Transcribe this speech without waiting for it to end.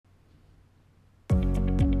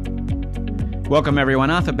Welcome everyone,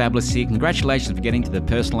 Arthur Bablis here. Congratulations for getting to the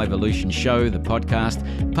Personal Evolution Show, the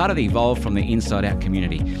podcast, part of the Evolve from the Inside Out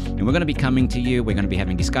community. And we're going to be coming to you, we're going to be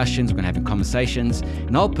having discussions, we're going to be having conversations.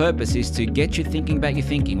 And the whole purpose is to get you thinking about your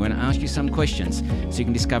thinking. We're going to ask you some questions so you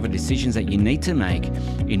can discover decisions that you need to make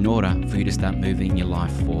in order for you to start moving your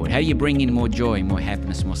life forward. How do you bring in more joy, more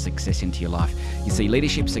happiness, more success into your life? You see,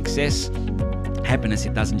 leadership success, happiness,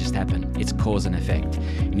 it doesn't just happen, it's cause and effect.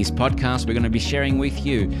 In this podcast, we're going to be sharing with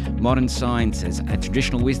you modern sciences,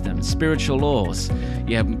 traditional wisdom, spiritual laws,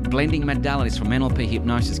 blending modalities from NLP,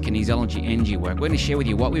 hypnosis, kinesiology, energy work. We're going to share with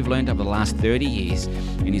you what we've learned over the last 30 years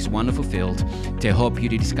in this wonderful field to help you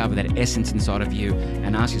to discover that essence inside of you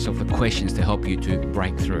and ask yourself the questions to help you to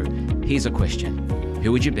break through. Here's a question.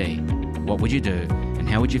 Who would you be? What would you do? And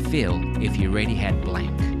how would you feel if you already had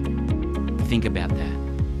blank? Think about that.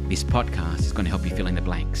 This podcast is going to help you fill in the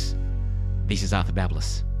blanks. This is Arthur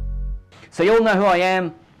Bablis. So you all know who I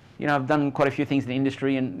am. You know, I've done quite a few things in the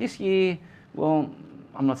industry, and this year, well,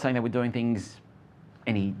 I'm not saying that we're doing things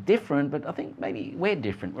any different, but I think maybe we're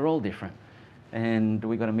different. We're all different. And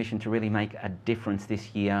we've got a mission to really make a difference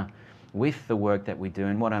this year with the work that we do.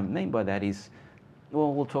 And what I mean by that is,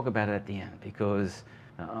 well, we'll talk about it at the end, because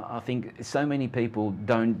I think so many people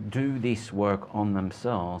don't do this work on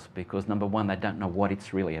themselves because, number one, they don't know what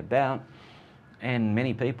it's really about. And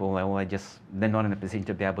many people, they're not in a position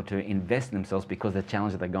to be able to invest in themselves because of the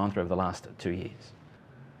challenge that they've gone through over the last 2 years.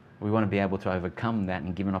 We want to be able to overcome that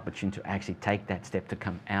and give an opportunity to actually take that step to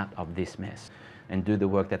come out of this mess and do the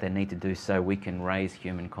work that they need to do so we can raise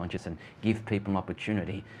human consciousness and give people an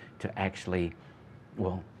opportunity to actually,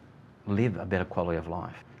 well, live a better quality of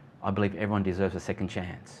life. I believe everyone deserves a second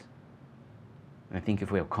chance. And I think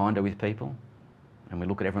if we're kinder with people and we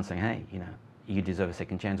look at everyone saying, hey, you deserve a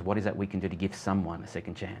second chance, what is that we can do to give someone a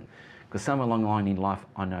second chance? Because somewhere along the line in life,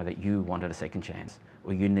 I know that you wanted a second chance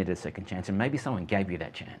or you needed a second chance, and maybe someone gave you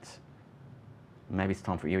that chance. Maybe it's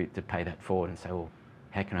time for you to pay that forward and say, well,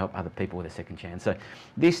 how can I help other people with a second chance? So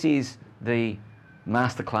this is the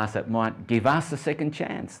masterclass that might give us a second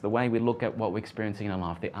chance, the way we look at what we're experiencing in our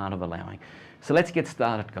life, the art of allowing. So let's get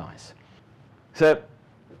started, guys. So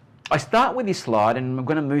I start with this slide, and I'm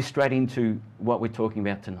going to move straight into what we're talking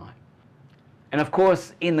about tonight. And of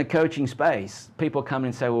course, in the coaching space, people come in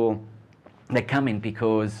and say, well, they come in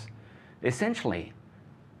because essentially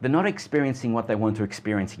they're not experiencing what they want to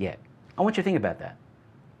experience yet. I want you to think about that.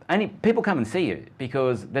 Only people come and see you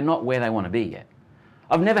because they're not where they want to be yet.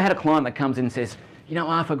 I've never had a client that comes in and says,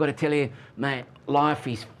 Arthur, I've got to tell you, mate, life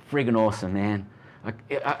is friggin' awesome, man.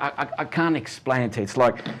 I can't explain it to you. It's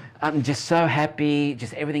like, I'm just so happy,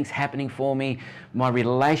 just everything's happening for me. My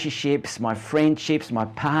relationships, my friendships, my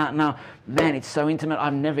partner, man, it's so intimate.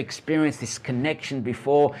 I've never experienced this connection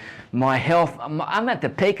before. My health, I'm at the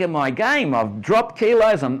peak of my game. I've dropped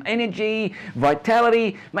kilos, I'm energy,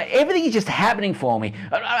 vitality. Everything is just happening for me.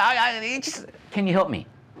 Can you help me?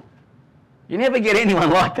 You never get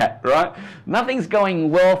anyone like that, right? Nothing's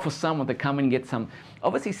going well for someone to come and get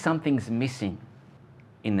obviously something's missing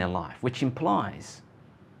in their life, which implies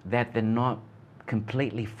that they're not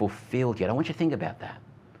completely fulfilled yet. I want you to think about that.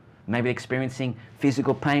 Maybe they're experiencing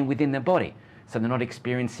physical pain within their body, so they're not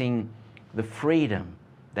experiencing the freedom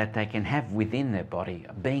that they can have within their body,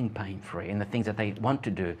 being pain-free, and the things that they want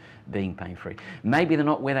to do being pain-free. Maybe they're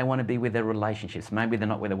not where they want to be with their relationships. Maybe they're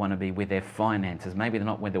not where they want to be with their finances. Maybe they're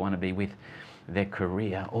not where they want to be with their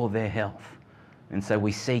career or their health. And so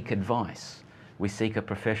we seek advice. We seek a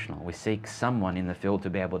professional. We seek someone in the field to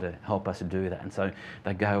be able to help us do that. And so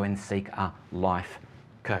they go and seek a life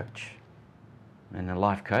coach. And a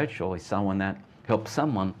life coach is someone that helps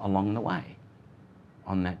someone along the way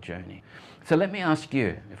on that journey. So let me ask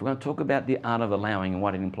you, if we're going to talk about the art of allowing and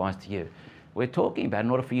what it implies to you, we're talking about in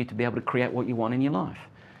order for you to be able to create what you want in your life.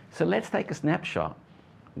 So let's take a snapshot.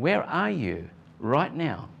 Where are you right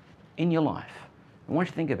now in your life? I want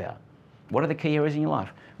you to think about what are the key areas in your life.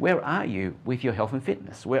 Where are you with your health and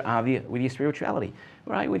fitness? Where are you with your spirituality?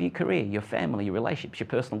 Where are you with your career, your family, your relationships, your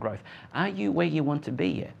personal growth? Are you where you want to be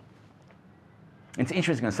yet? It's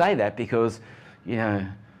interesting to say that because,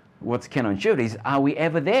 what's counterintuitive is, are we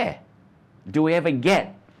ever there? Do we ever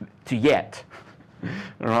get to yet?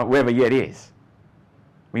 All right, wherever yet is.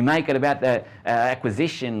 We make it about the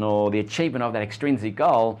acquisition or the achievement of that extrinsic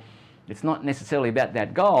goal. It's not necessarily about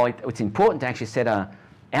that goal. It's important to actually set an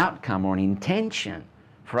outcome or an intention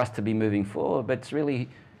for us to be moving forward, but it's really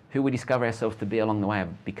who we discover ourselves to be along the way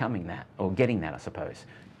of becoming that, or getting that, I suppose.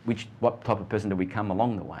 What type of person do we become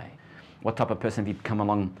along the way? What type of person have you become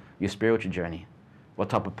along your spiritual journey? What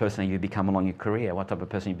type of person have you become along your career? What type of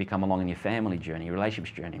person have you become along in your family journey, your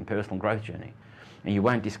relationships journey, and personal growth journey? And you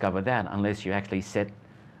won't discover that unless you actually set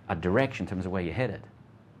a direction in terms of where you're headed.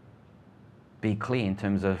 Be clear in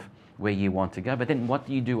terms of where you want to go. But then what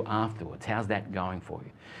do you do afterwards? How's that going for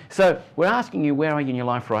you? So we're asking you, where are you in your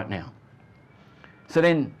life right now? So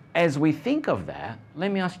then, as we think of that,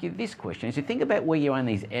 let me ask you this question. As you think about where you are in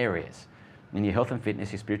these areas, in your health and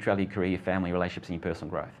fitness, your spirituality, your career, your family, relationships, and your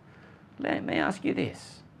personal growth, let me ask you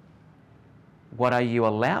this. What are you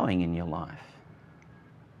allowing in your life?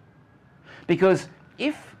 Because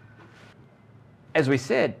if, as we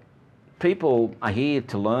said, people are here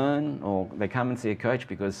to learn, or they come and see a coach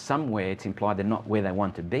because somewhere it's implied they're not where they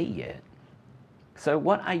want to be yet. So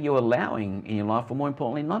what are you allowing in your life, or more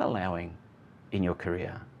importantly, not allowing in your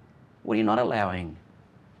career? What are you not allowing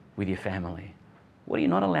with your family? What are you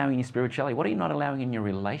not allowing in your spirituality? What are you not allowing in your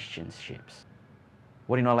relationships?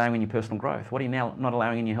 What are you not allowing in your personal growth? What are you now not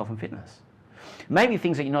allowing in your health and fitness? Maybe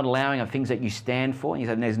things that you're not allowing are things that you stand for, and you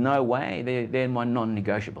say, there's no way, they're my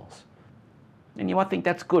non-negotiables. And you might think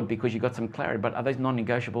that's good because you've got some clarity, but are those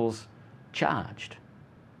non-negotiables charged?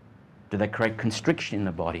 Do they create constriction in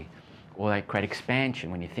the body? Or they create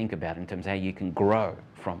expansion when you think about it in terms of how you can grow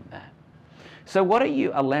from that? So what are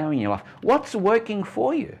you allowing in your life? What's working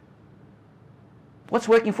for you? What's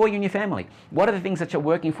working for you in your family? What are the things that are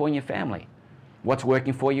working for you in your family? What's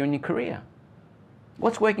working for you in your career?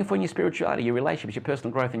 What's working for you in your spirituality, your relationships, your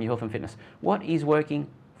personal growth, and your health and fitness? What is working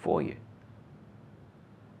for you?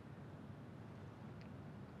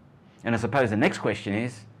 And I suppose the next question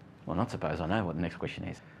is, well, not suppose, I know what the next question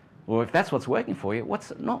is. Well, if that's what's working for you,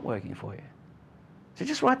 what's not working for you? So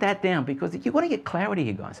just write that down, because you've got to get clarity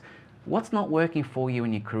here, guys. What's not working for you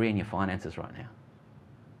in your career and your finances right now?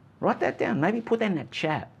 Write that down. Maybe put that in that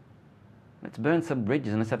chat. Let's burn some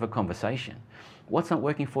bridges and let's have a conversation. What's not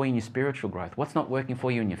working for you in your spiritual growth? What's not working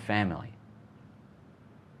for you in your family?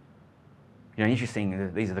 You know,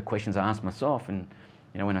 interesting, these are the questions I asked myself, and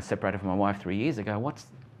you know, when I separated from my wife 3 years ago, what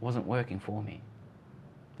wasn't working for me?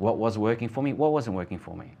 What was working for me? What wasn't working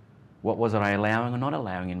for me? What was I allowing or not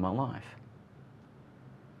allowing in my life?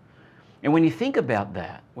 And when you think about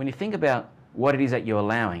that, when you think about what it is that you're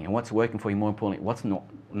allowing and what's working for you, more importantly,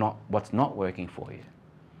 what's not working for you,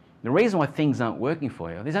 the reason why things aren't working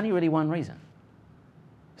for you, there's only really one reason.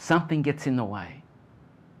 Something gets in the way.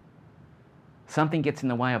 Something gets in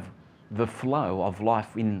the way of the flow of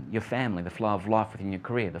life in your family, the flow of life within your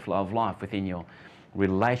career, the flow of life within your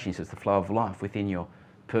relationships, the flow of life within your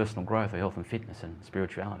personal growth or health and fitness and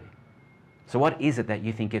spirituality. So what is it that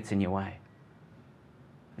you think gets in your way?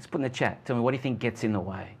 Let's put in the chat. Tell me, what do you think gets in the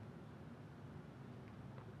way?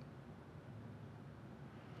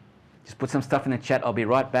 Just put some stuff in the chat. I'll be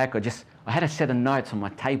right back. I had a set of notes on my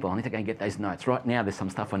table. I need to go and get those notes. Right now, there's some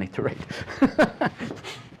stuff I need to read.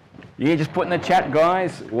 Yeah, just put in the chat,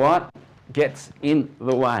 guys, what gets in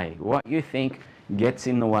the way? What you think gets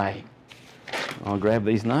in the way? I'll grab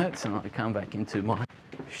these notes and I'll come back into my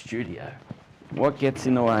studio. What gets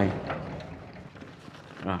in the way?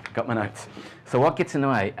 Right, got my notes. So what gets in the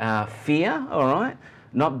way? Fear, all right.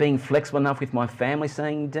 Not being flexible enough with my family,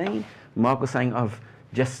 saying Dean. Michael saying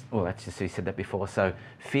that's just, he said that before. So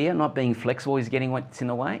fear, not being flexible is getting what's in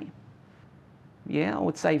the way. Yeah, I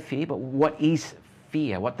would say fear, but what is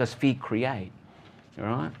fear? What does fear create? All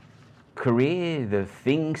right. Career, the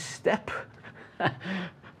thing step.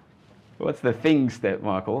 What's the thing step,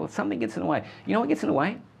 Michael? Something gets in the way. You know what gets in the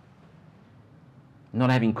way?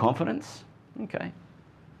 Not having confidence. Okay.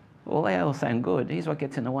 Well, they all sound good. Here's what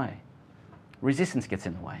gets in the way. Resistance gets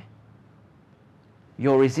in the way.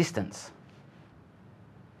 Your resistance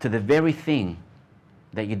to the very thing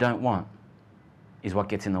that you don't want is what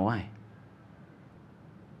gets in the way.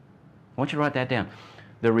 I want you to write that down.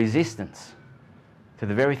 The resistance to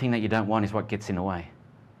the very thing that you don't want is what gets in the way.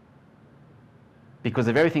 Because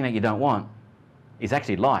the very thing that you don't want is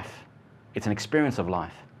actually life. It's an experience of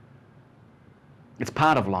life. It's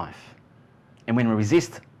part of life. And when we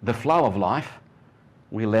resist the flow of life,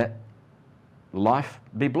 we let life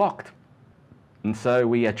be blocked. And so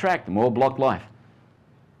we attract more blocked life.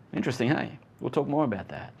 Interesting, hey? We'll talk more about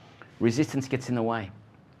that. Resistance gets in the way.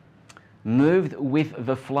 Moved with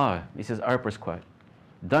the flow. This is Oprah's quote.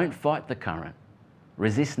 Don't fight the current.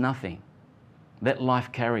 Resist nothing. Let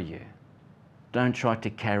life carry you. Don't try to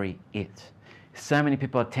carry it. So many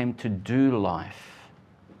people attempt to do life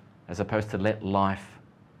as opposed to let life,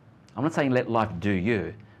 I'm not saying let life do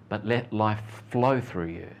you, but let life flow through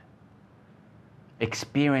you.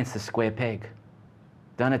 Experience the square peg.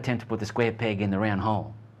 Don't attempt to put the square peg in the round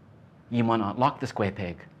hole. You might not like the square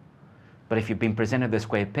peg, but if you've been presented the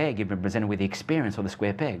square peg, you've been presented with the experience of the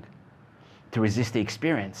square peg. To resist the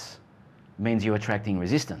experience means you're attracting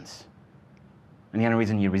resistance. And the only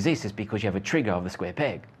reason you resist is because you have a trigger of the square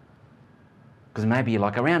peg. Because maybe you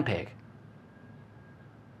like a round peg.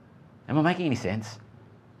 Am I making any sense?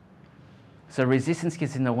 So resistance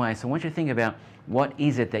gets in the way. So I want you to think about, what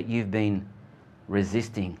is it that you've been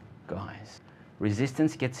resisting, guys?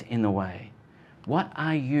 Resistance gets in the way. What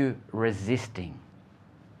are you resisting?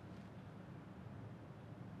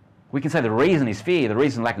 We can say the reason is fear, the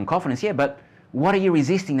reason lack of confidence, yeah, but what are you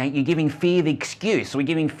resisting? That you're giving fear the excuse. We're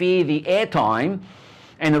giving fear the airtime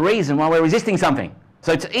and the reason why we're resisting something.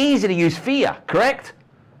 So it's easy to use fear, correct?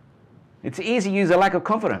 It's easy to use a lack of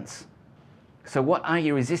confidence. So what are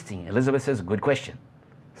you resisting? Elizabeth says, good question.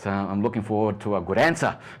 So I'm looking forward to a good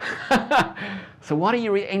answer. So what are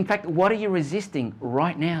you, in fact, what are you resisting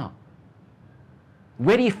right now?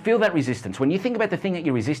 Where do you feel that resistance? When you think about the thing that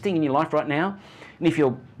you're resisting in your life right now, and if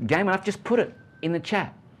you're game enough, just put it in the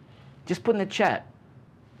chat. Just put in the chat,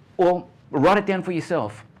 or write it down for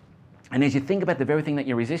yourself. And as you think about the very thing that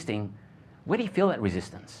you're resisting, where do you feel that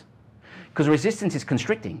resistance? Because resistance is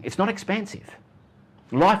constricting. It's not expansive.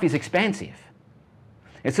 Life is expansive.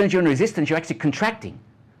 As soon as you're in resistance, you're actually contracting.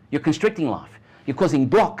 You're constricting life. You're causing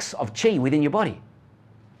blocks of chi within your body.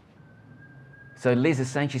 So Liz is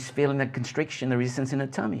saying she's feeling the constriction, the resistance in her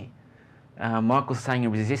tummy. Michael's saying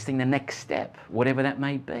you're resisting the next step, whatever that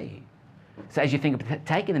may be. So as you think of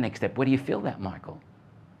taking the next step, where do you feel that, Michael?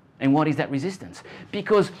 And what is that resistance?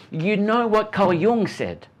 Because you know what Carl Jung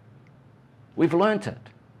said. We've learnt it.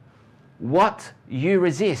 What you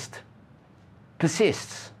resist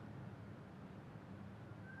persists.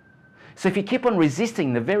 So if you keep on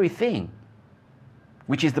resisting the very thing,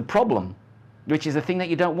 which is the problem, which is the thing that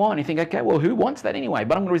you don't want, you think, okay, well, who wants that anyway?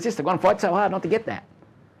 But I'm going to resist. I'm going to fight so hard not to get that.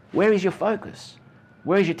 Where is your focus?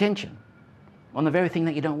 Where is your attention? On the very thing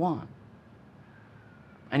that you don't want.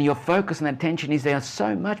 And your focus and attention is there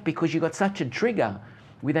so much because you've got such a trigger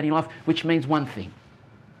with that in your life, which means one thing.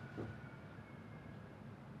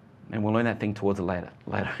 And we'll learn that thing towards it later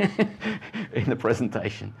in the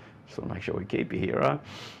presentation. Just want to make sure we keep you here, right?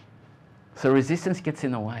 So resistance gets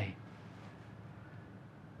in the way.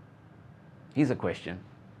 Here's a question.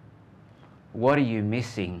 What are you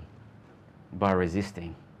missing by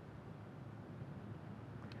resisting?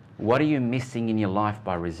 What are you missing in your life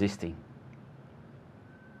by resisting?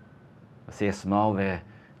 I see a smile there,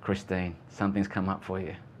 Christine. Something's come up for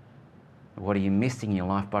you. What are you missing in your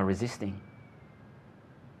life by resisting?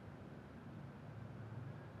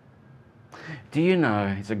 Do you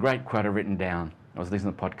know, it's a great quote I've written down. I was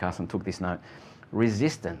listening to the podcast and took this note.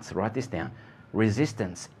 Resistance, write this down.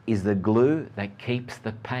 Resistance is the glue that keeps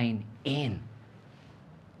the pain in.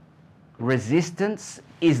 Resistance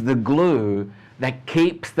is the glue that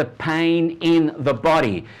keeps the pain in the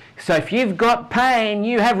body. So if you've got pain,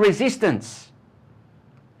 you have resistance.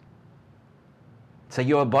 So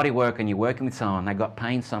you're a body worker and you're working with someone, they've got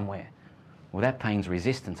pain somewhere. Well, that pain's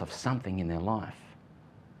resistance of something in their life.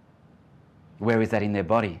 Where is that in their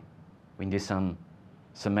body? We can do some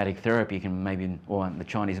somatic therapy, you can maybe, or the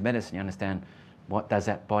Chinese medicine, you understand what does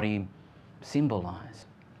that body symbolize?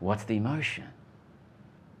 What's the emotion?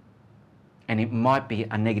 And it might be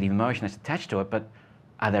a negative emotion that's attached to it, but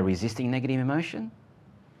are they resisting negative emotion?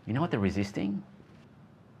 You know what they're resisting?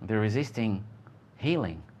 They're resisting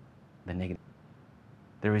healing the negative.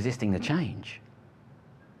 They're resisting the change.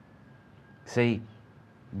 See,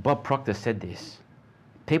 Bob Proctor said this.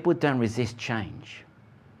 People don't resist change.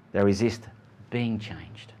 They resist being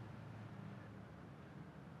changed.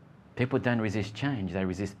 People don't resist change, they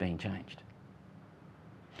resist being changed.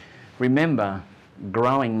 Remember,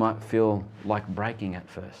 growing might feel like breaking at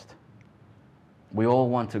first. We all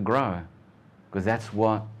want to grow because that's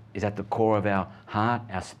what is at the core of our heart,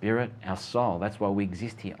 our spirit, our soul. That's why we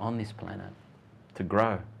exist here on this planet, to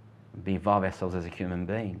grow, evolve ourselves as a human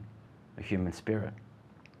being, a human spirit.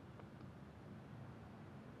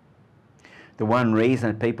 The one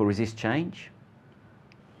reason that people resist change,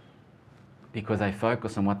 because they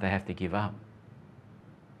focus on what they have to give up,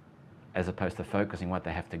 as opposed to focusing what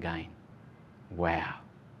they have to gain. Wow.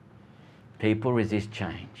 People resist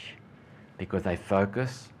change because they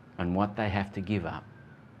focus on what they have to give up,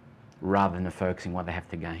 rather than focusing on what they have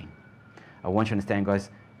to gain. I want you to understand, guys,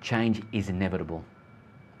 change is inevitable.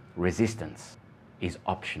 Resistance is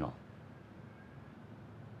optional.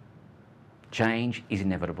 Change is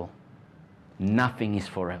inevitable. Nothing is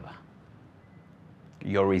forever.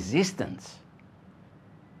 Your resistance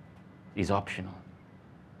is optional.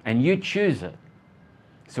 And you choose it.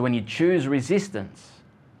 So when you choose resistance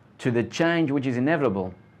to the change which is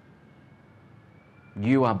inevitable,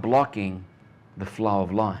 you are blocking the flow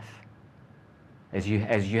of life. As you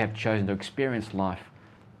have chosen to experience life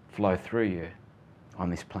flow through you on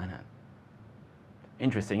this planet.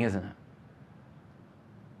 Interesting, isn't it?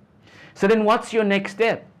 So then what's your next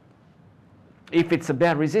step? If it's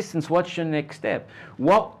about resistance, what's your next step?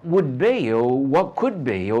 What would be, or what could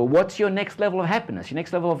be, or what's your next level of happiness, your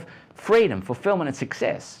next level of freedom, fulfillment, and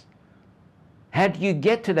success? How do you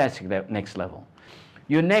get to that next level?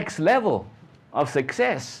 Your next level of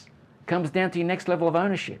success comes down to your next level of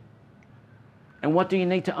ownership. And what do you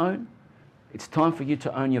need to own? It's time for you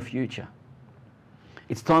to own your future.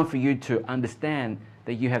 It's time for you to understand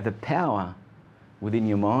that you have the power within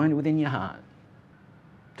your mind, within your heart,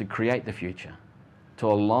 to create the future, to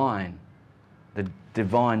align the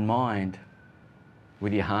divine mind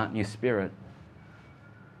with your heart and your spirit,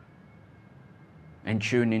 and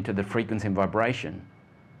tune into the frequency and vibration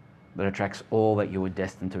that attracts all that you were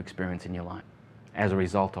destined to experience in your life as a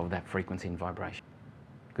result of that frequency and vibration.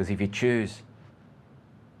 Because if you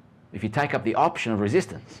take up the option of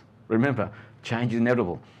resistance, remember, change is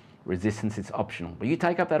inevitable. Resistance is optional. But you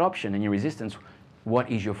take up that option and your resistance, what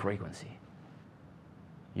is your frequency?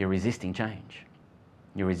 You're resisting change.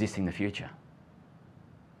 You're resisting the future.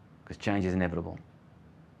 Because change is inevitable.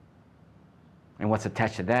 And what's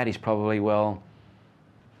attached to that is probably, well,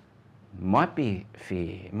 might be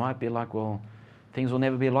fear. It might be like, well, things will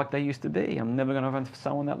never be like they used to be. I'm never going to find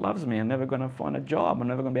someone that loves me. I'm never going to find a job. I'm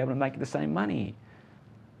never going to be able to make the same money.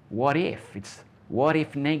 What if? It's what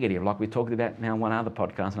if negative, like we talked about now in one other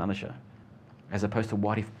podcast, another show, as opposed to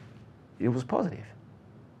what if it was positive.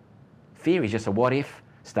 Fear is just a what if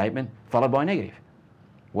statement followed by a negative.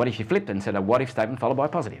 What if you flipped it and said a what if statement followed by a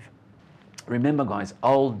positive? Remember, guys,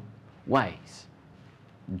 old ways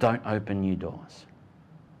don't open new doors.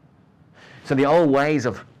 So the old ways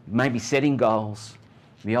of maybe setting goals,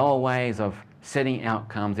 the old ways of setting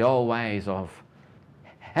outcomes, the old ways of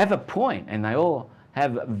have a point, and they all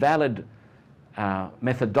have valid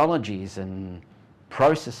methodologies and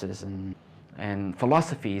processes and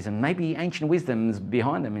philosophies and maybe ancient wisdoms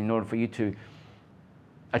behind them in order for you to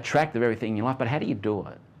attract the very thing in your life. But how do you do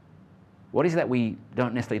it? What is it that we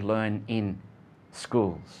don't necessarily learn in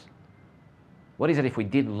schools? What is it, if we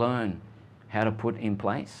did learn how to put in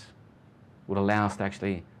place, would allow us to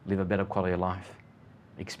actually live a better quality of life,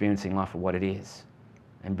 experiencing life for what it is,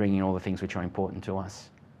 and bringing all the things which are important to us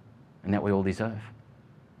and that we all deserve?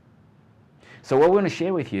 So what we're going to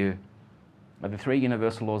share with you are the 3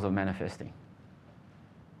 universal laws of manifesting,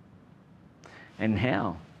 and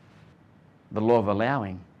how the law of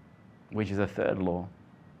allowing, which is a 3rd law,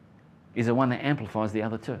 is the one that amplifies the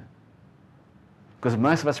other 2. Because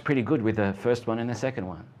most of us are pretty good with the first one and the second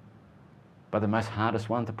one, but the most hardest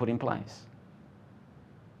one to put in place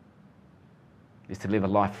is to live a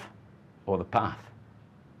life or the path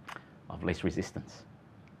of least resistance.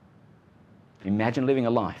 Imagine living a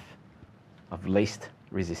life of least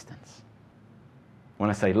resistance. When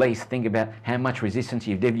I say least, think about how much resistance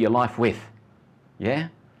you've lived your life with. Yeah?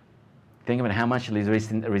 Think about how much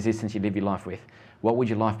resistance you live your life with. What would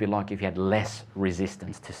your life be like if you had less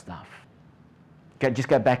resistance to stuff? Just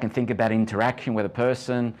go back and think about interaction with a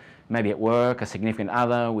person, maybe at work, a significant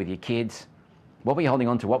other, with your kids. What were you holding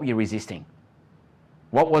on to? What were you resisting?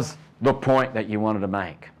 What was the point that you wanted to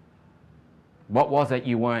make? What was it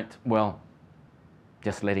you weren't, well,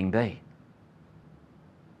 just letting be?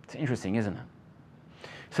 It's interesting, isn't it?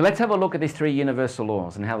 So let's have a look at these 3 universal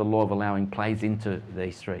laws and how the law of allowing plays into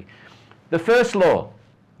these 3. The first law,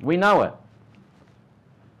 we know it.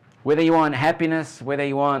 Whether you want happiness, whether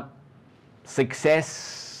you want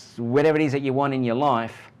success, whatever it is that you want in your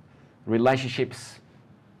life, relationships,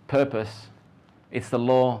 purpose, it's the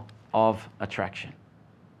law of attraction.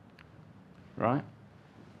 Right?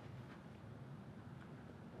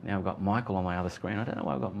 Now I've got Michael on my other screen. I don't know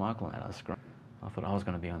why I've got Michael on that other screen. I thought I was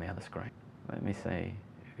going to be on the other screen. Let me see.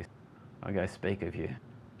 I'll go speaker view.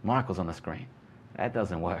 Michael's on the screen. That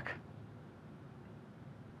doesn't work.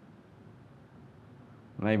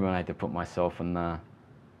 Maybe I need to put myself on the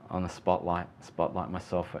spotlight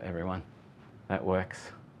myself for everyone. That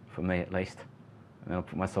works, for me at least. And then I'll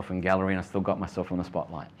put myself in gallery and I've still got myself on the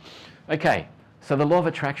spotlight. Okay, so the law of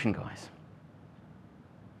attraction, guys.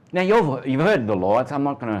 Now you've heard the law. I'm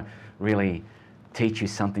not going to really teach you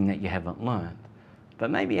something that you haven't learned. But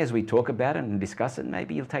maybe as we talk about it and discuss it,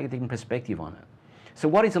 maybe you'll take a different perspective on it. So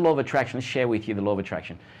what is the law of attraction? Let's share with you the law of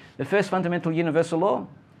attraction. The first fundamental universal law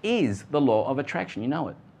is the law of attraction. You know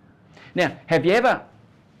it. Now, have you ever,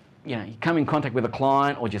 you come in contact with a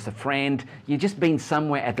client or just a friend, you've just been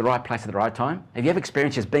somewhere at the right place at the right time? Have you ever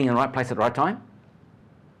experienced just being in the right place at the right time?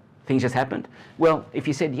 Things just happened? Well, if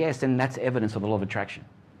you said yes, then that's evidence of the law of attraction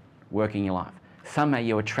working in your life. Somehow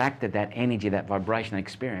you attracted that energy, that vibration, that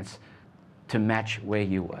experience to match where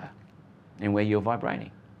you were and where you're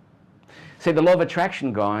vibrating. See, the law of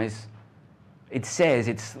attraction, guys, it says,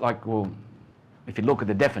 it's like, well, if you look at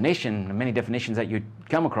the definition, the many definitions that you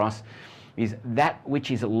come across, is that which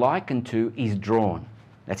is likened to is drawn.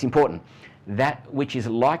 That's important. That which is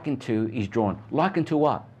likened to is drawn. Likened to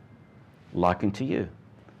what? Likened to you.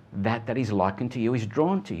 That is likened to you is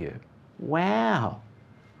drawn to you. Wow.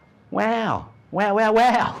 Wow. Wow, wow,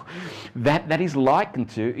 wow. That is likened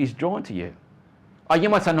to is drawn to you. Oh, you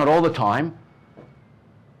might say not all the time,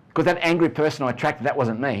 because that angry person I attracted, that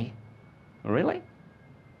wasn't me. Really?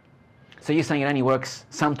 So you're saying it only works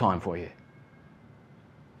sometime for you?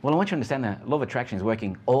 Well, I want you to understand that law of attraction is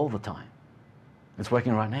working all the time. It's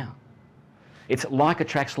working right now. It's like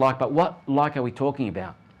attracts like, but what like are we talking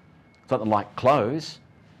about? It's not like clothes.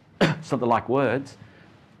 It's not like words.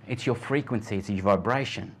 It's your frequency. It's your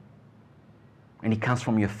vibration. And it comes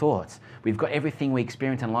from your thoughts. We've got everything we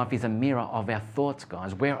experience in life is a mirror of our thoughts,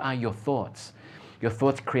 guys. Where are your thoughts? Your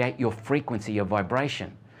thoughts create your frequency, your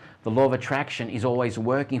vibration. The law of attraction is always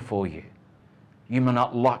working for you. You may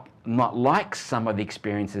not like some of the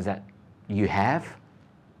experiences that you have,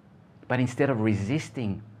 but instead of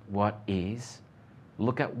resisting what is,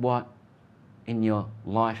 look at what in your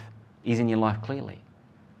life is in your life clearly.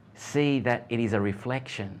 See that it is a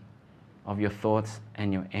reflection of your thoughts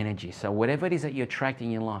and your energy. So whatever it is that you attract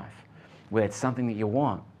in your life, whether it's something that you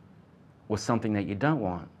want or something that you don't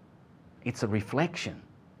want, it's a reflection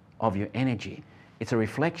of your energy. It's a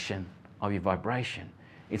reflection of your vibration.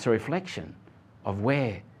 It's a reflection of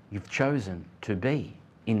where you've chosen to be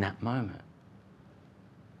in that moment.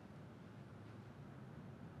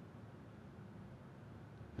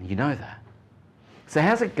 And you know that. So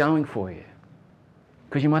how's it going for you?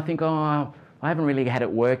 Because you might think, oh, I haven't really had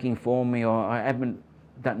it working for me, or I don't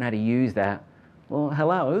know how to use that. Well,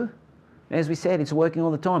 hello. As we said, it's working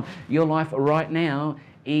all the time. Your life right now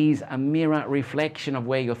is a mirror reflection of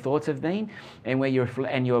where your thoughts have been and where your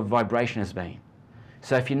vibration has been.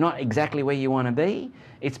 So if you're not exactly where you want to be,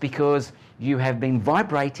 it's because you have been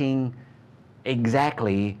vibrating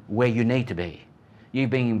exactly where you need to be. You've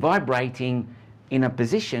been vibrating in a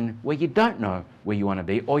position where you don't know where you want to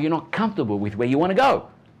be, or you're not comfortable with where you want to go.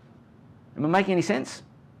 Am I making any sense?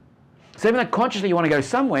 So even though consciously you want to go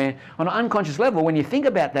somewhere, on an unconscious level, when you think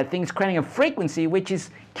about that thing, it's creating a frequency which is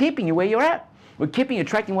keeping you where you're at. We're keeping you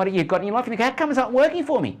attracting what you've got in your life. And you go, how come it's not working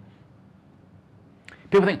for me?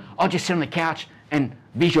 People think, I'll just sit on the couch and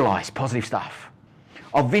visualize positive stuff.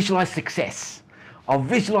 I'll visualize success. I'll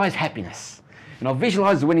visualize happiness. And I'll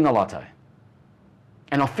visualize winning the lotto.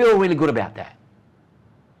 And I'll feel really good about that.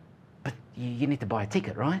 But you need to buy a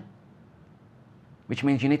ticket, right? Which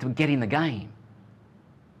means you need to get in the game.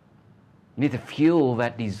 You need to fuel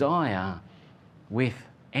that desire with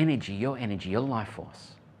energy, your life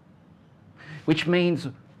force. Which means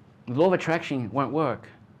the law of attraction won't work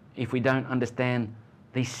if we don't understand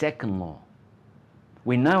the second law.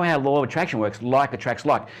 We know how law of attraction works, like attracts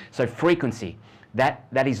like. So frequency, that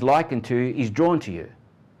is likened to is drawn to you.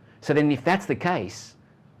 So then if that's the case,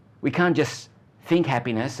 we can't just think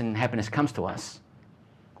happiness and happiness comes to us.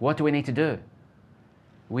 What do we need to do?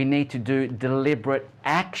 We need to do deliberate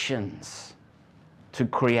actions to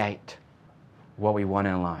create what we want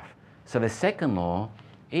in life. So the second law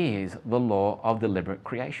is the law of deliberate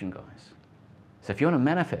creation, guys. So if you want to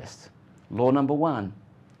manifest, law number one,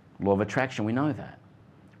 law of attraction, we know that.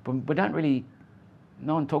 But we don't really,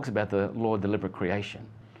 no one talks about the law of deliberate creation,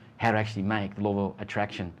 how to actually make the law of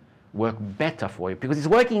attraction work better for you, because it's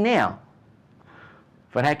working now.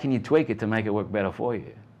 But how can you tweak it to make it work better for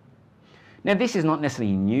you? Now, this is not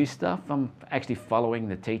necessarily new stuff. I'm actually following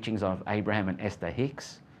the teachings of Abraham and Esther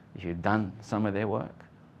Hicks, if you've done some of their work,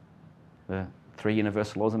 the 3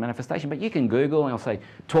 universal laws of manifestation. But you can Google and I'll say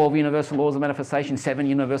 12 universal laws of manifestation, 7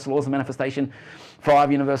 universal laws of manifestation,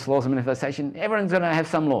 5 universal laws of manifestation. Everyone's going to have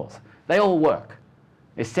some laws. They all work.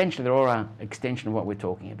 Essentially, they're all an extension of what we're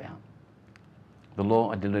talking about. The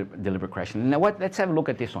law of deliberate creation. Now, let's have a look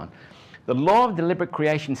at this one. The law of deliberate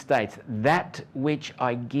creation states, that which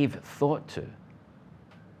I give thought to.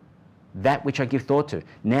 That which I give thought to.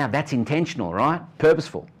 Now, that's intentional, right?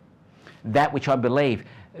 Purposeful. That which I believe,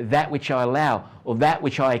 that which I allow, or that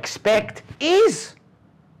which I expect is.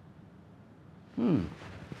 The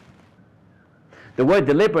word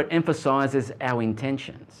deliberate emphasizes our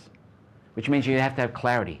intentions, which means you have to have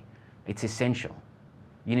clarity. It's essential.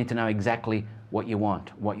 You need to know exactly what you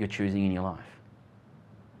want, what you're choosing in your life.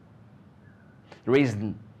 The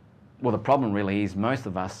reason, well, the problem really is most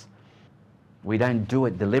of us, we don't do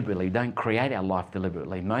it deliberately. We don't create our life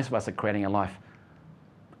deliberately. Most of us are creating our life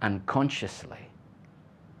unconsciously.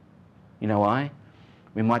 You know why?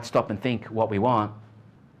 We might stop and think what we want,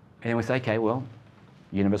 and then we say, okay, well,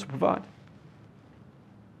 the universe will provide.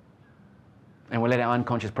 and we let our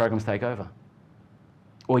unconscious programs take over.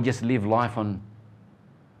 Or we just live life on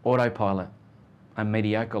autopilot, a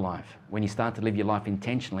mediocre life. When you start to live your life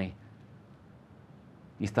intentionally,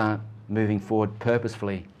 you start moving forward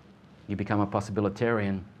purposefully, you become a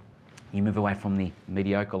possibilitarian, you move away from the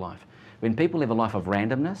mediocre life. When people live a life of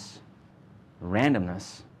randomness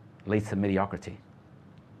leads to mediocrity.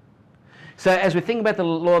 So as we think about the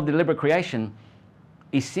law of deliberate creation,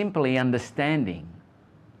 is simply understanding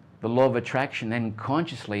the law of attraction and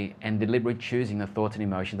consciously and deliberately choosing the thoughts and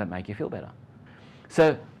emotions that make you feel better.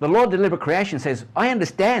 So the law of deliberate creation says, I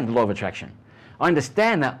understand the law of attraction. I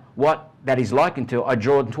understand that what that is likened to, I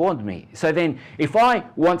draw it toward me. So then if I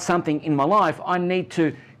want something in my life, I need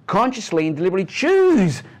to consciously and deliberately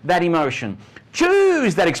choose that emotion,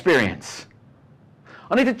 choose that experience.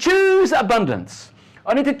 I need to choose abundance.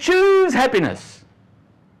 I need to choose happiness.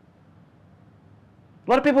 A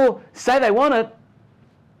lot of people say they want it,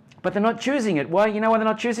 but they're not choosing it. Why? You know why they're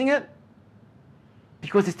not choosing it?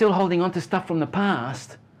 Because they're still holding on to stuff from the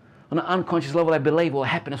past. On an unconscious level, they believe, well,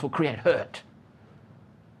 happiness will create hurt.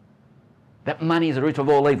 That money is the root of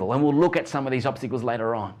all evil. And we'll look at some of these obstacles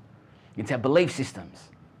later on. It's our belief systems.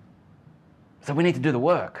 So we need to do the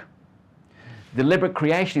work. Deliberate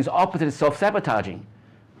creation is opposite of self-sabotaging.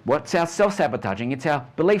 What's our self-sabotaging? It's our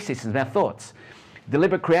belief systems, our thoughts.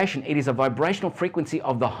 Deliberate creation, it is a vibrational frequency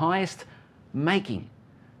of the highest making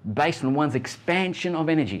based on one's expansion of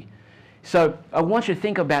energy. So I want you to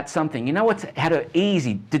think about something. You know what's how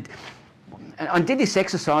easy? I did this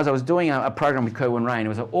exercise. I was doing a program with Kerwin Rain. It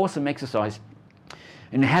was an awesome exercise.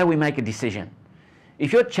 And how do we make a decision?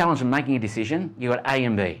 If you're challenged in making a decision, you've got A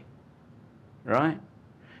and B, right?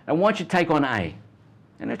 I want you to take on A.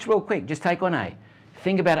 And it's real quick. Just take on A.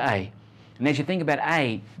 Think about A. And as you think about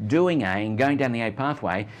A, doing A and going down the A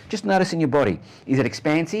pathway, just notice in your body, is it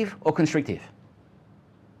expansive or constrictive?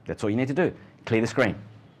 That's all you need to do. Clear the screen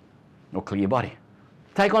or clear your body.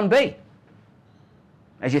 Take on B.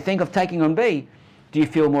 As you think of taking on B, do you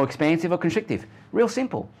feel more expansive or constrictive? Real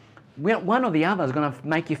simple. One or the other is going to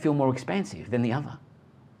make you feel more expansive than the other.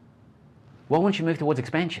 Why won't you move towards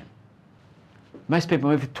expansion? Most people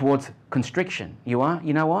move towards constriction. You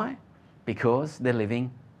know why? Because they're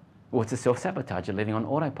living, it's a self-sabotage, they're living on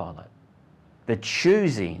autopilot. They're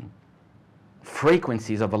choosing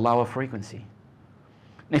frequencies of a lower frequency.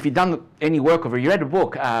 Now, if you've done any work over, you read a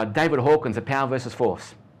book, David Hawkins, The Power versus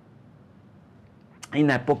Force. In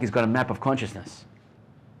that book, he's got a map of consciousness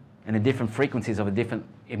and the different frequencies of the different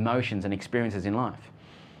emotions and experiences in life.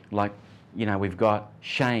 Like, you know, we've got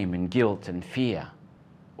shame and guilt and fear,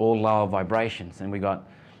 all lower vibrations. And we've got,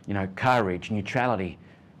 you know, courage, neutrality,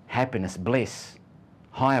 happiness, bliss,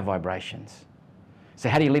 higher vibrations. So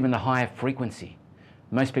how do you live in the higher frequency?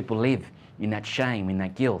 Most people live in that shame, in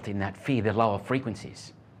that guilt, in that fear, the lower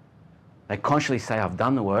frequencies. They consciously say, I've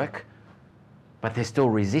done the work, but they're still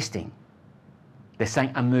resisting. They're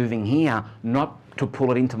saying, I'm moving here, not to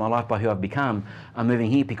pull it into my life by who I've become. I'm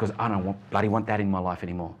moving here because I don't bloody want that in my life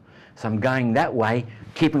anymore. So I'm going that way,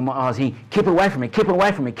 keeping my eyes here. Keep away from me, keep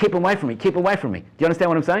away from me, keep away from me, keep away from me. Do you understand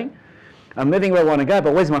what I'm saying? I'm moving where I want to go,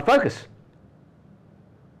 but where's my focus?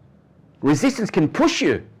 Resistance can push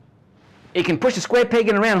you. It can push a square peg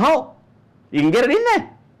in a round hole. You can get it in there.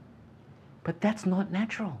 But that's not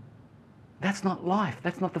natural. That's not life.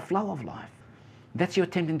 That's not the flow of life. That's you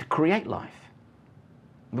attempting to create life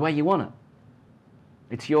the way you want it.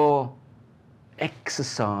 It's your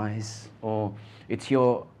exercise, or it's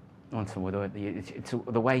your, what's the word? It's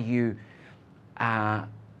the way you are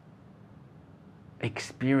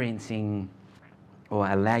experiencing or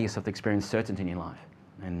allow yourself to experience certainty in your life.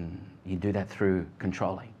 And you do that through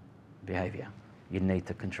controlling behavior. You need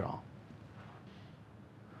to control.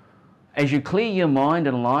 As you clear your mind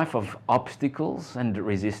and life of obstacles and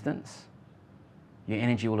resistance, your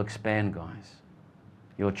energy will expand, guys.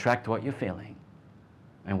 You'll attract what you're feeling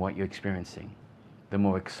and what you're experiencing. The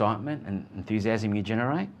more excitement and enthusiasm you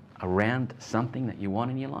generate around something that you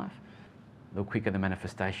want in your life, the quicker the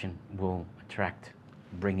manifestation will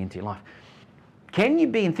bring into your life. Can you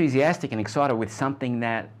be enthusiastic and excited with something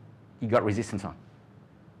that you got resistance on?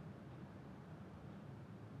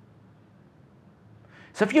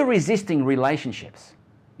 So if you're resisting relationships,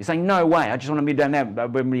 you're saying, no way, I just want to be down there, I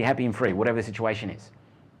want to be happy and free, whatever the situation is.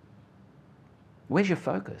 Where's your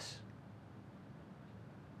focus?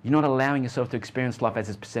 You're not allowing yourself to experience life as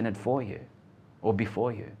it's presented for you or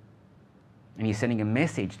before you. And you're sending a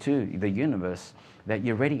message to the universe that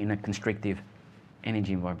you're ready in a constrictive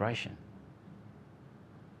energy and vibration.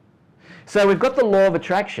 So we've got the law of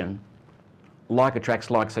attraction. Like attracts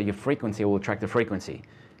like, so your frequency will attract the frequency.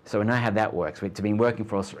 So we know how that works. It's been working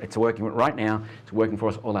for us. It's working right now. It's working for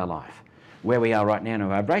us all our life. where we are right now in our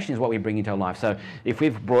vibration is what we bring into our life. So if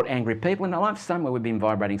we've brought angry people in our life, somewhere we've been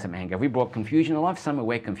vibrating some anger. If we brought confusion in our life, somewhere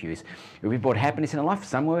we're confused. If we've brought happiness in our life,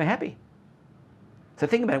 somewhere we're happy. So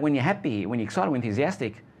think about it. When you're happy, when you're excited, when you're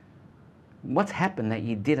enthusiastic, what's happened that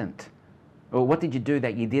you didn't? Or what did you do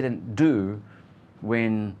that you didn't do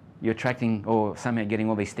when you're attracting or somehow getting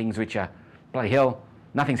all these things which are, bloody hell,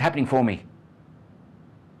 nothing's happening for me.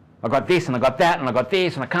 I got this and I got that and I got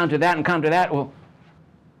this and I can't do that and can't do that. Well,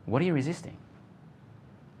 what are you resisting?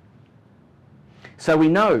 So we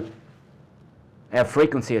know our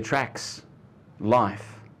frequency attracts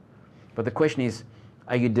life. But the question is,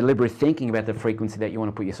 are you deliberately thinking about the frequency that you want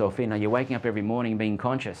to put yourself in? Are you waking up every morning being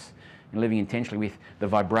conscious and living intentionally with the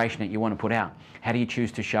vibration that you want to put out? How do you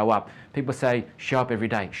choose to show up? People say, show up every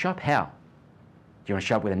day. Show up how? Do you want to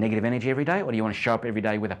show up with a negative energy every day, or do you want to show up every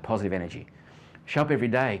day with a positive energy? Show up every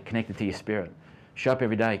day connected to your spirit. Show up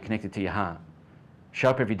every day connected to your heart. Show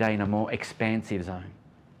up every day in a more expansive zone.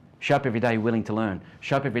 Show up every day willing to learn.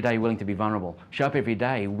 Show up every day willing to be vulnerable. Show up every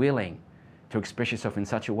day willing to express yourself in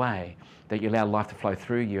such a way that you allow life to flow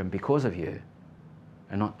through you and because of you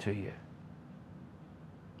and not to you.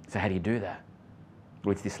 So how do you do that?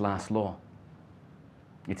 Well, it's this last law.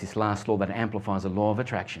 It's this last law that amplifies the law of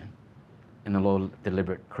attraction and the law of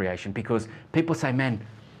deliberate creation. Because people say, man,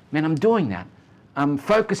 I'm doing that. I'm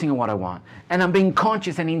focusing on what I want. And I'm being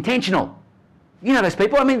conscious and intentional. You know those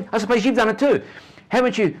people. I mean, I suppose you've done it too.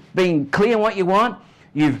 Haven't you been clear on what you want?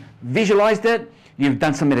 You've visualized it. You've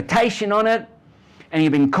done some meditation on it. And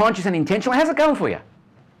you've been conscious and intentional. How's it going for you?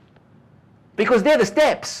 Because they're the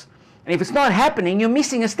steps. And if it's not happening, you're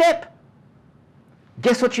missing a step.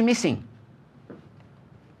 Guess what you're missing?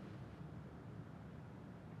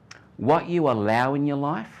 What you allow in your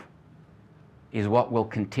life is what will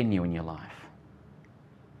continue in your life.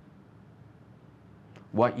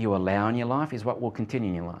 What you allow in your life is what will continue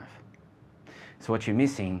in your life. So what you're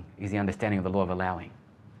missing is the understanding of the law of allowing.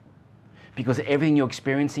 Because everything you're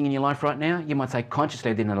experiencing in your life right now, you might say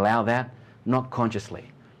consciously I didn't allow that, not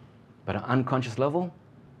consciously. But at an unconscious level,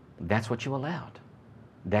 that's what you allowed.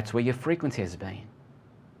 That's where your frequency has been.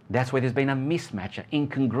 That's where there's been a mismatch, an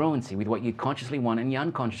incongruency with what you consciously want and you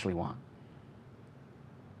unconsciously want.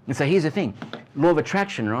 And so here's the thing, law of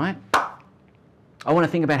attraction, right? I want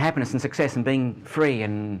to think about happiness and success and being free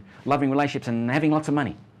and loving relationships and having lots of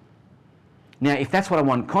money. Now, if that's what I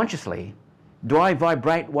want consciously, do I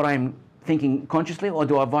vibrate what I'm thinking consciously, or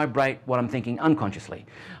do I vibrate what I'm thinking unconsciously?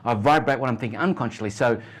 I vibrate what I'm thinking unconsciously.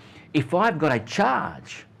 So if I've got a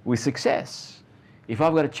charge with success, if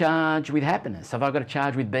I've got a charge with happiness, if I've got a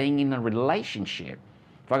charge with being in a relationship,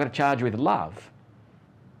 if I've got a charge with love,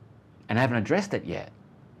 and I haven't addressed it yet,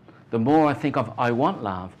 the more I think of I want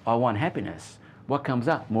love, I want happiness, what comes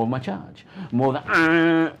up? More of my charge. More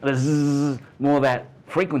the zzz, more that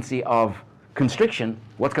frequency of constriction,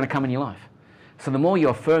 what's going to come in your life? So the more you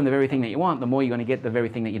affirm the very thing that you want, the more you're going to get the very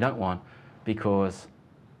thing that you don't want, because,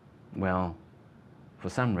 well, for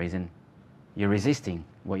some reason, you're resisting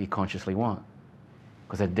what you consciously want.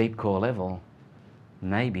 Because at a deep core level,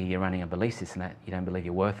 maybe you're running a belief system that you don't believe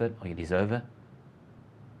you're worth it, or you deserve it,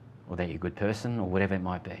 or that you're a good person, or whatever it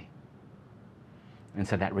might be. And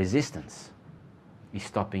so that resistance is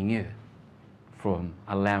stopping you from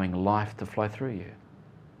allowing life to flow through you.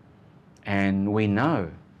 And we know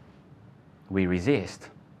we resist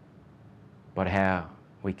by how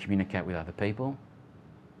we communicate with other people,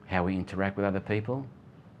 how we interact with other people,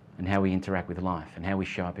 and how we interact with life, and how we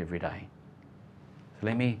show up every day. So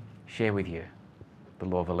let me share with you the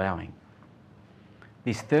law of allowing.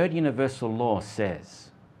 This third universal law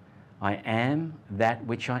says, I am that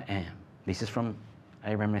which I am. This is from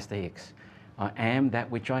Abraham SDX. I am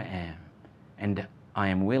that which I am, and I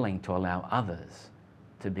am willing to allow others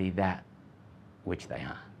to be that which they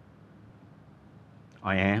are.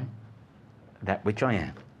 I am that which I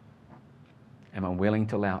am, and I'm willing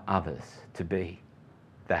to allow others to be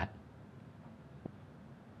that.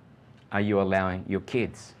 Are you allowing your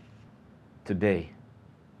kids to be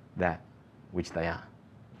that which they are?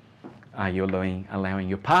 Are you allowing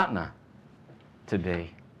your partner to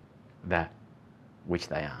be that which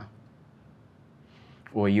they are?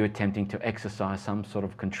 Or are you attempting to exercise some sort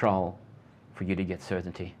of control for you to get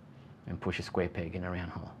certainty and push a square peg in a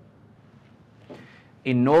round hole?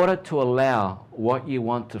 In order to allow what you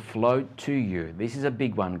want to flow to you, this is a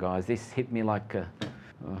big one, guys. This hit me like a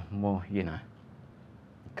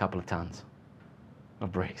couple of tons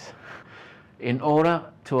of bricks. In order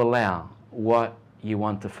to allow what you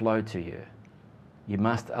want to flow to you, you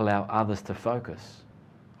must allow others to focus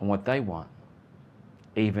on what they want,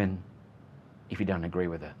 even if you don't agree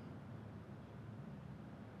with it.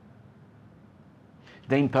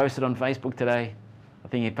 Dean posted on Facebook today, I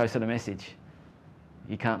think he posted a message.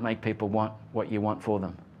 You can't make people want what you want for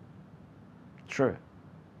them. True.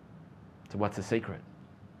 So what's the secret?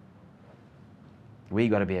 We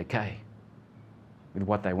got to be okay with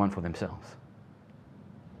what they want for themselves.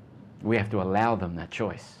 We have to allow them that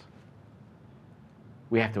choice.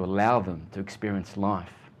 We have to allow them to experience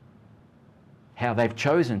life, how they've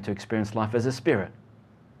chosen to experience life as a spirit,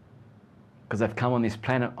 because they've come on this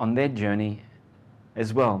planet on their journey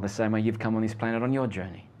as well, the same way you've come on this planet on your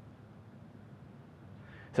journey.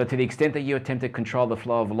 So to the extent that you attempt to control the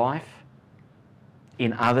flow of life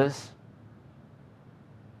in others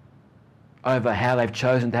over how they've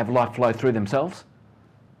chosen to have life flow through themselves,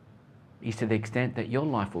 is to the extent that your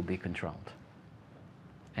life will be controlled.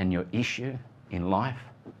 And your issue in life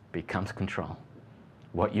becomes control.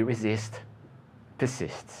 What you resist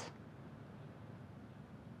persists.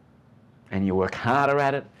 And you work harder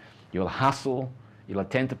at it, you'll hustle, you'll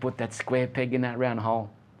attempt to put that square peg in that round hole.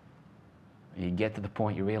 And you get to the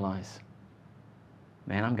point you realize,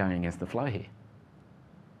 man, I'm going against the flow here.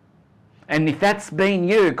 And if that's been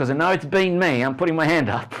you, because I know it's been me, I'm putting my hand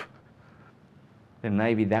up, then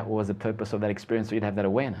maybe that was the purpose of that experience, so you'd have that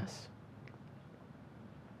awareness.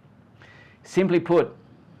 Simply put,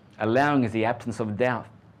 allowing is the absence of doubt.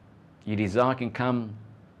 Your desire can come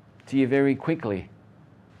to you very quickly,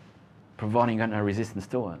 providing you've got no resistance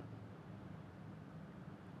to it.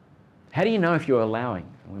 How do you know if you're allowing?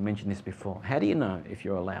 We mentioned this before. How do you know if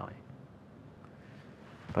you're allowing?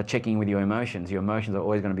 By checking with your emotions. Your emotions are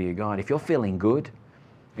always going to be your guide. If you're feeling good,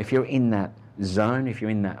 if you're in that zone, if you're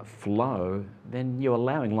in that flow, then you're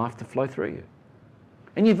allowing life to flow through you.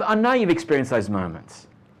 And I know you've experienced those moments.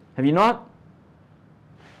 Have you not?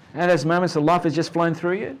 And those moments of life has just flown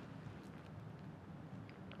through you?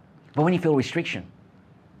 But when you feel restriction,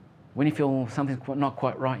 when you feel something's not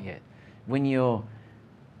quite right yet, when you're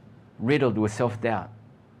riddled with self-doubt,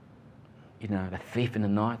 you know, the thief in the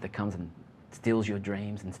night that comes and steals your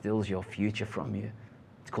dreams and steals your future from you,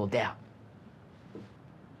 it's called doubt.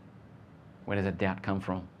 Where does that doubt come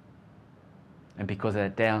from? And because of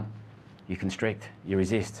that doubt, you constrict, you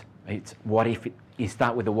resist. It's what if, you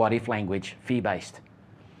start with the what if language, fear-based.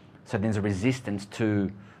 So there's a resistance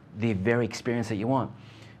to the very experience that you want.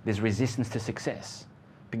 There's resistance to success,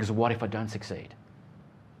 because what if I don't succeed?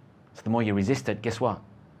 So the more you resist it, guess what?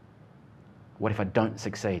 What if I don't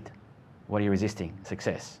succeed? What are you resisting?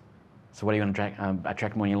 Success. So what are you going to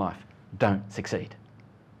attract more in your life? Don't succeed.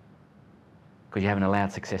 Because you haven't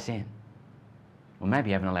allowed success in. Or maybe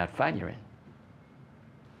you haven't allowed failure in.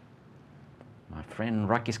 My friend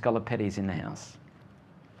Rocky Scalapetty is in the house.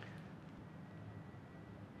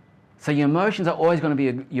 So your emotions are always going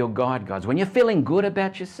to be your guide, guys. When you're feeling good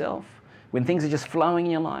about yourself, when things are just flowing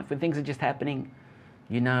in your life, when things are just happening,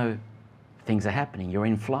 you know things are happening. You're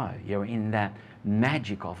in flow. You're in that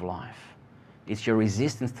magic of life. It's your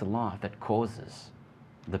resistance to life that causes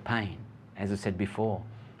the pain. As I said before,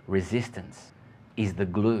 resistance is the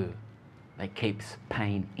glue that keeps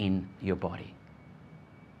pain in your body.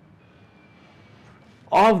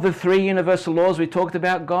 Of the three universal laws we talked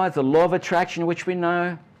about, guys, the law of attraction, which we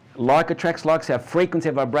know, like attracts like, our frequency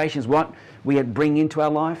of vibrations, what we bring into our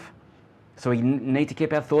life. So we need to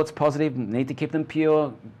keep our thoughts positive, need to keep them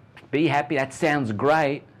pure, be happy. That sounds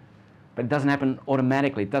great, but it doesn't happen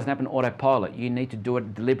automatically. It doesn't happen autopilot. You need to do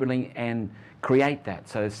it deliberately and create that.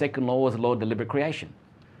 So the second law is the law of deliberate creation.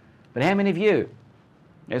 But how many of you,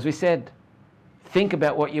 as we said, think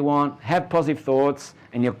about what you want, have positive thoughts,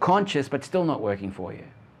 and you're conscious but still not working for you?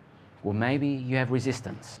 Well, maybe you have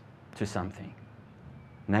resistance to something.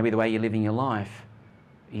 Maybe the way you're living your life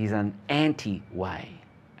is an anti-way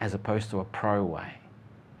as opposed to a pro-way.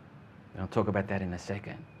 And I'll talk about that in a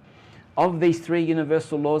second. Of these three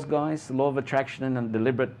universal laws, guys, the law of attraction and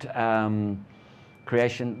deliberate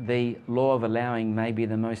creation, the law of allowing may be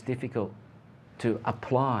the most difficult to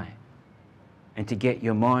apply and to get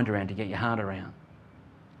your mind around, to get your heart around.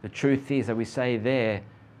 The truth is that we say there,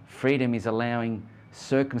 freedom is allowing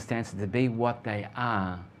circumstances to be what they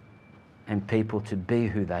are and people to be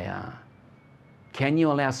who they are. Can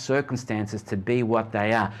you allow circumstances to be what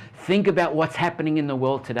they are? Think about what's happening in the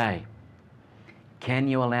world today. Can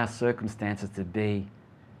you allow circumstances to be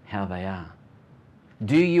how they are?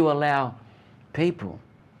 Do you allow people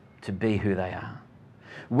to be who they are?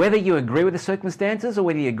 Whether you agree with the circumstances or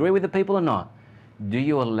whether you agree with the people or not, do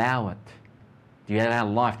you allow it? Do you allow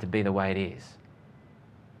life to be the way it is?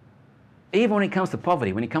 Even when it comes to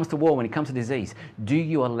poverty, when it comes to war, when it comes to disease, do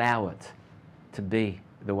you allow it to be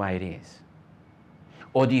the way it is?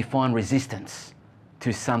 Or do you find resistance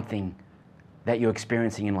to something that you're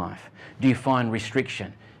experiencing in life? Do you find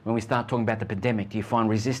restriction? When we start talking about the pandemic, do you find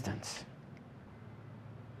resistance?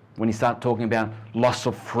 When you start talking about loss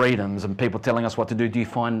of freedoms and people telling us what to do you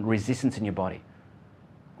find resistance in your body?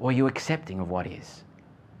 Or are you accepting of what is?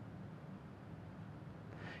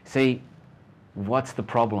 See, what's the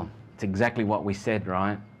problem? It's exactly what we said,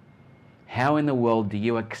 right? How in the world do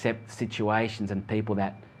you accept situations and people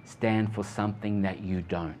that stand for something that you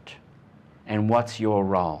don't? And what's your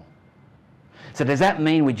role? So does that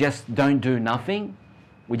mean we just don't do nothing?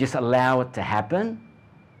 We just allow it to happen?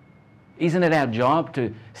 Isn't it our job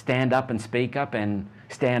to stand up and speak up and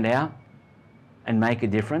stand out and make a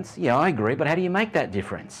difference? Yeah, I agree, but how do you make that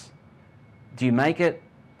difference? Do you make it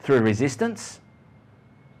through resistance?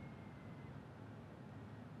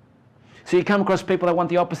 So you come across people that want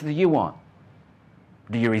the opposite that you want.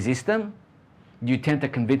 Do you resist them? Do you tend to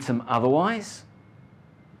convince them otherwise?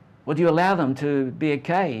 Or do you allow them to be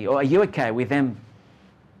okay? Or are you okay with them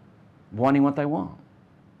wanting what they want?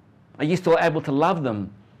 Are you still able to love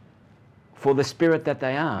them for the spirit that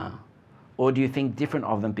they are? Or do you think different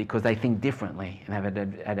of them because they think differently and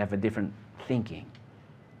have a different thinking?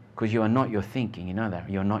 Because you are not your thinking, you know that.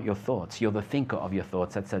 You're not your thoughts. You're the thinker of your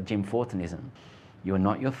thoughts. That's a Jim Fortinism. You're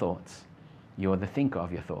not your thoughts. You're the thinker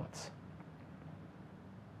of your thoughts.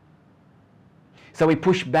 So we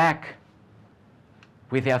push back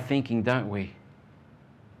with our thinking, don't we?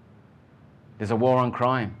 There's a war on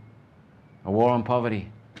crime, a war on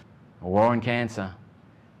poverty, a war on cancer.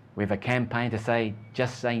 We have a campaign to say,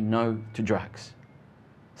 just say no to drugs.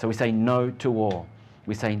 So we say no to war.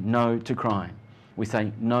 We say no to crime. We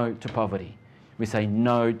say no to poverty. We say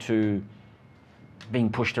no to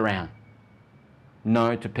being pushed around.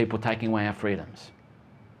 No to people taking away our freedoms.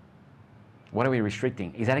 What are we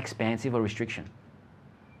restricting? Is that expansive or restriction?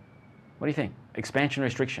 What do you think? Expansion or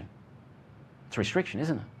restriction? It's restriction,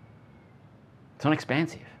 isn't it? It's not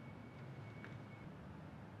expansive.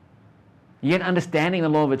 Yet understanding the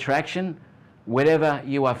law of attraction, whatever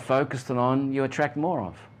you are focused on, you attract more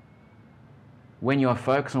of. When you are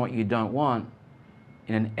focused on what you don't want,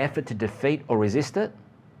 in an effort to defeat or resist it,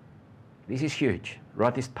 this is huge.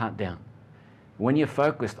 Write this part down. When you're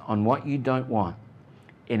focused on what you don't want,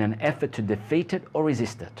 in an effort to defeat it or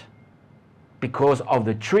resist it, because of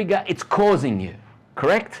the trigger it's causing you,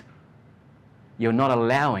 correct? You're not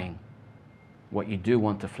allowing what you do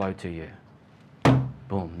want to flow to you.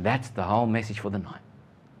 Boom, that's the whole message for the night.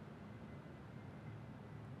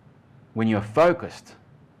 When you're focused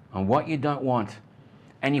on what you don't want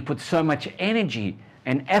and you put so much energy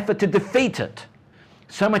and effort to defeat it,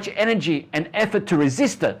 so much energy and effort to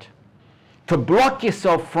resist it, to block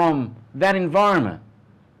yourself from that environment,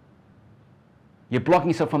 you're blocking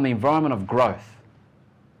yourself from the environment of growth.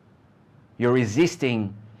 You're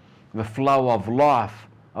resisting the flow of life,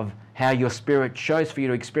 of how your spirit chose for you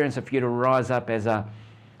to experience it, for you to rise up as a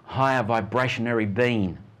higher vibrationary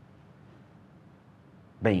being.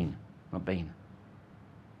 Bean, not bean.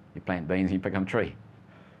 You plant beans and you become a tree.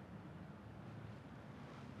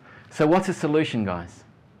 So what's the solution, guys?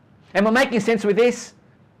 Am I making sense with this?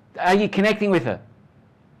 Are you connecting with it?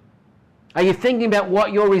 Are you thinking about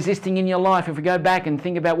what you're resisting in your life? If we go back and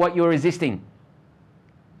think about what you're resisting,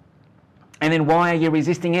 and then why are you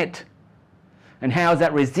resisting it? And how has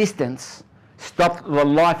that resistance stopped the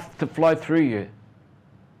life to flow through you?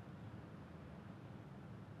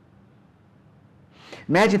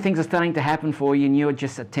 Imagine things are starting to happen for you and you're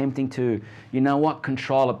just attempting to, you know what,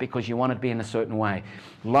 control it because you want it to be in a certain way.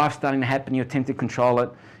 Life's starting to happen, you attempt to control it.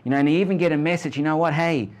 You know, and you even get a message, you know what,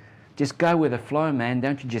 hey, just go with the flow, man.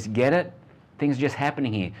 Don't you just get it? Things are just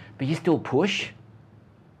happening here. But you still push?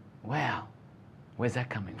 Wow. Where's that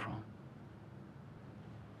coming from?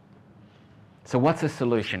 So what's the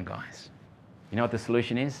solution, guys? You know what the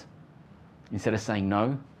solution is? Instead of saying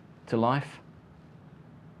no to life,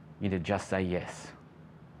 you need to just say yes.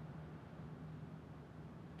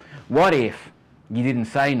 What if you didn't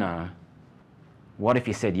say no? What if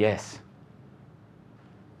you said yes?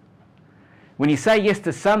 When you say yes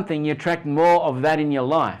to something, you attract more of that in your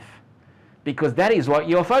life because that is what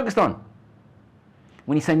you're focused on.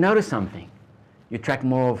 When you say no to something, you attract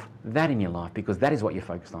more of that in your life because that is what you're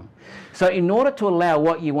focused on. So in order to allow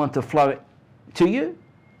what you want to flow to you,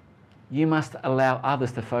 you must allow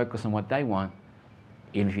others to focus on what they want,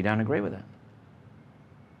 even if you don't agree with it.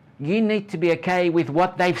 You need to be okay with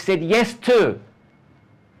what they've said yes to.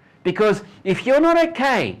 Because if you're not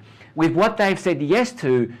okay with what they've said yes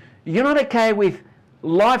to, you're not okay with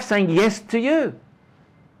life saying yes to you.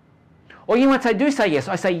 Or you might say, do say yes.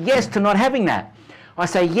 I say yes to not having that. I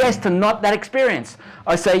say yes to not that experience.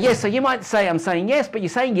 I say yes. So you might say, I'm saying yes, but you're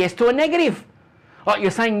saying yes to a negative. Oh,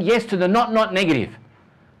 you're saying yes to the not negative.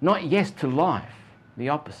 Not yes to life. the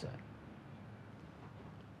opposite.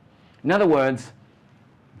 In other words,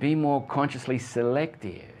 be more consciously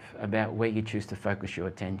selective about where you choose to focus your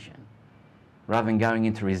attention. Rather than going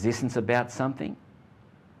into resistance about something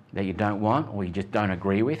that you don't want or you just don't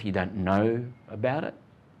agree with, you don't know about it,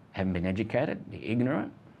 haven't been educated, you're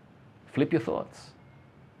ignorant, flip your thoughts.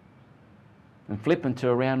 And flip into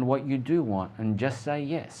around what you do want and just say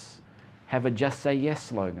yes. Have a just say yes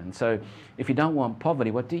slogan. So if you don't want poverty,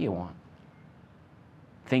 what do you want?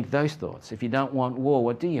 Think those thoughts. If you don't want war,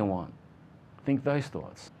 what do you want? Think those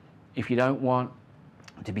thoughts. If you don't want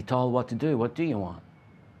to be told what to do, what do you want?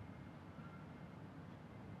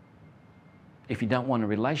 If you don't want a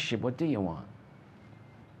relationship, what do you want?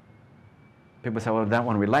 People say, well, I don't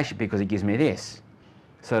want a relationship because it gives me this.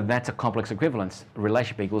 So that's a complex equivalence. A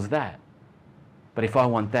relationship equals that. But if I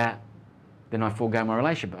want that, then I forego my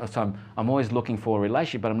relationship. So I'm always looking for a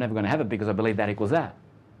relationship, but I'm never going to have it because I believe that equals that.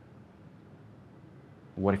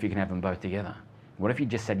 What if you can have them both together? What if you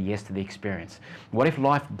just said yes to the experience? What if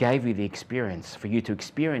life gave you the experience for you to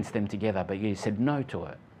experience them together, but you said no to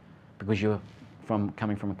it because you're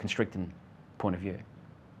coming from a constricted point of view?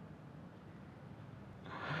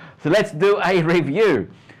 So let's do a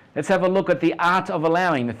review. Let's have a look at the art of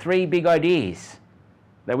allowing, the 3 big ideas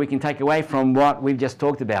that we can take away from what we've just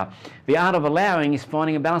talked about. The art of allowing is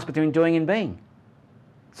finding a balance between doing and being.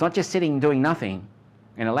 It's not just sitting and doing nothing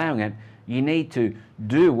and allowing it. You need to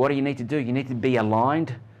do what do you need to do. You need to be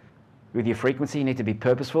aligned with your frequency. You need to be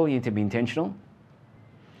purposeful. You need to be intentional.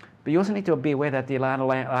 But you also need to be aware that the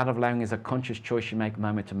art of allowing is a conscious choice you make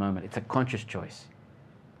moment to moment. It's a conscious choice.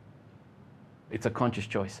 It's a conscious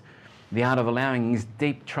choice. The art of allowing is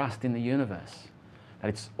deep trust in the universe, that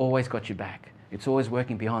it's always got your back. It's always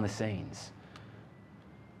working behind the scenes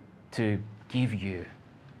to give you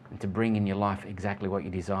and to bring in your life exactly what you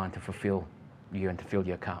desire and to fulfill you and to fill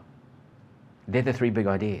your cup. They're the 3 big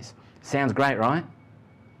ideas. Sounds great, right?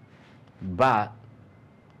 But,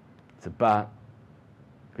 it's a but,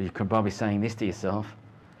 you could probably be saying this to yourself,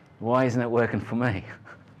 why isn't it working for me?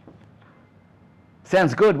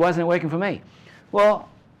 Sounds good, why isn't it working for me? Well,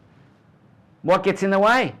 what gets in the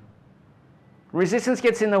way? Resistance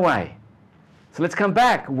gets in the way. So let's come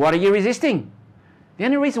back. What are you resisting? The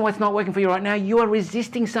only reason why it's not working for you right now, you are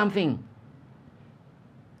resisting something.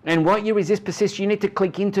 And what you resist persists. You need to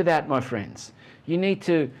click into that, my friends. You need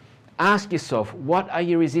to ask yourself, what are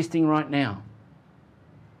you resisting right now?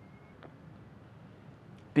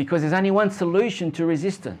 Because there's only one solution to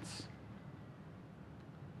resistance.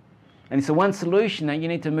 And it's the one solution that you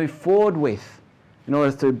need to move forward with in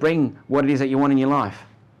order to bring what it is that you want in your life.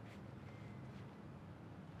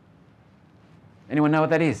 Anyone know what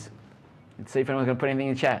that is? Let's see if anyone's going to put anything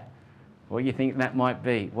in the chat. What do you think that might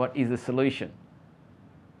be? What is the solution?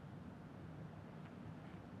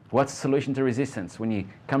 What's the solution to resistance? When you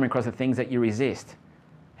come across the things that you resist,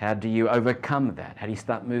 how do you overcome that? How do you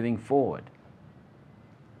start moving forward?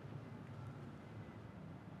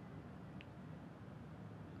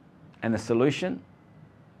 And the solution?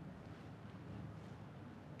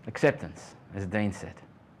 Acceptance, as Dean said.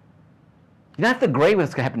 You don't have to agree with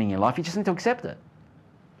what's happening in your life, you just need to accept it.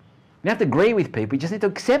 You don't have to agree with people, you just need to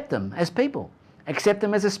accept them as people. Accept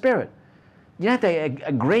them as a spirit. You don't have to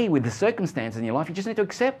agree with the circumstances in your life, you just need to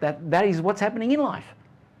accept that that is what's happening in life.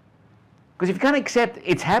 Because if you can't accept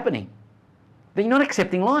it's happening, then you're not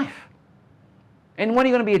accepting life. And what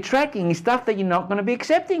you're going to be attracting is stuff that you're not going to be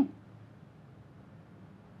accepting.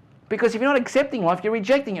 Because if you're not accepting life, you're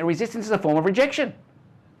rejecting it. Resistance is a form of rejection.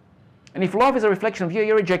 And if life is a reflection of you,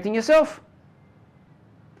 you're rejecting yourself.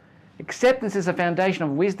 Acceptance is a foundation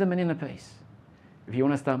of wisdom and inner peace. If you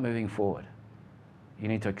want to start moving forward, you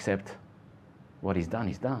need to accept what is done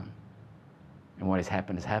is done. And what has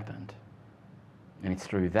happened has happened. And it's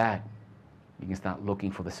through that you can start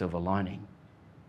looking for the silver lining